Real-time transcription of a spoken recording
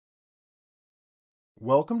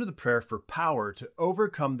Welcome to the prayer for power to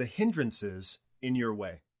overcome the hindrances in your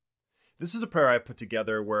way. This is a prayer I've put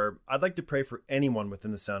together where I'd like to pray for anyone within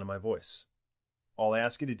the sound of my voice. All I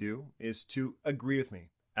ask you to do is to agree with me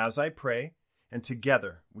as I pray, and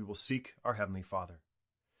together we will seek our Heavenly Father.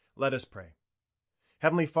 Let us pray.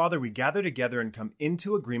 Heavenly Father, we gather together and come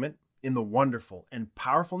into agreement in the wonderful and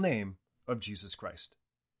powerful name of Jesus Christ.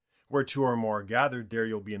 Where two or more are gathered, there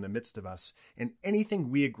you'll be in the midst of us, and anything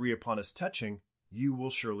we agree upon as touching, you will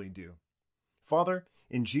surely do. Father,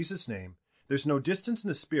 in Jesus' name, there's no distance in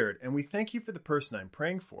the Spirit, and we thank you for the person I'm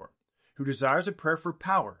praying for, who desires a prayer for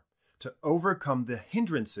power to overcome the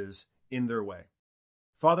hindrances in their way.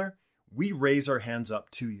 Father, we raise our hands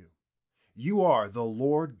up to you. You are the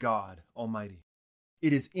Lord God Almighty.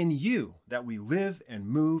 It is in you that we live and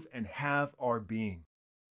move and have our being.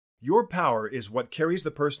 Your power is what carries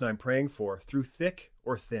the person I'm praying for through thick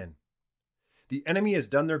or thin. The enemy has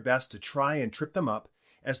done their best to try and trip them up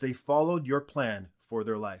as they followed your plan for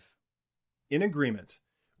their life. In agreement,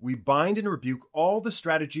 we bind and rebuke all the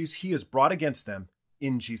strategies he has brought against them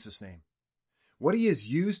in Jesus' name. What he has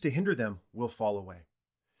used to hinder them will fall away.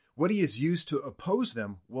 What he has used to oppose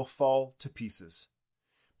them will fall to pieces.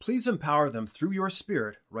 Please empower them through your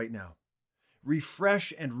Spirit right now.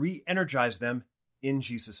 Refresh and re-energize them in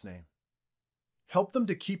Jesus' name. Help them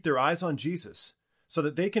to keep their eyes on Jesus, so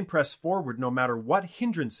that they can press forward no matter what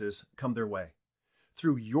hindrances come their way.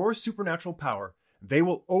 Through your supernatural power, they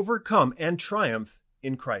will overcome and triumph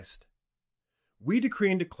in Christ. We decree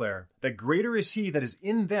and declare that greater is he that is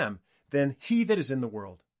in them than he that is in the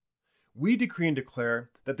world. We decree and declare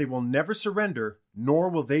that they will never surrender, nor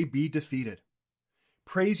will they be defeated.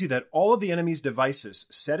 Praise you that all of the enemy's devices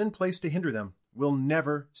set in place to hinder them will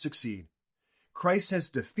never succeed. Christ has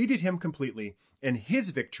defeated him completely, and his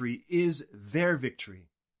victory is their victory.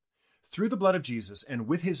 Through the blood of Jesus and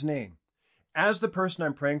with his name, as the person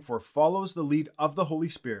I'm praying for follows the lead of the Holy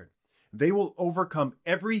Spirit, they will overcome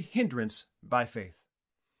every hindrance by faith.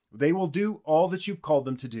 They will do all that you've called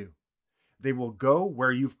them to do. They will go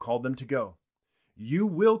where you've called them to go. You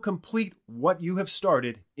will complete what you have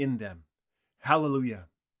started in them. Hallelujah.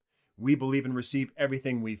 We believe and receive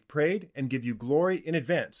everything we've prayed and give you glory in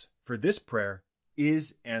advance, for this prayer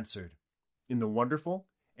is answered. In the wonderful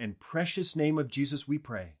and precious name of Jesus we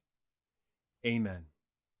pray. Amen.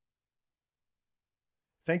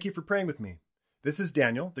 Thank you for praying with me. This is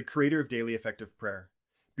Daniel, the creator of Daily Effective Prayer.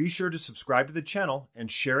 Be sure to subscribe to the channel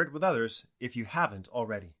and share it with others if you haven't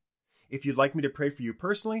already. If you'd like me to pray for you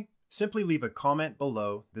personally, simply leave a comment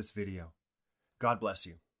below this video. God bless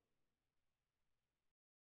you.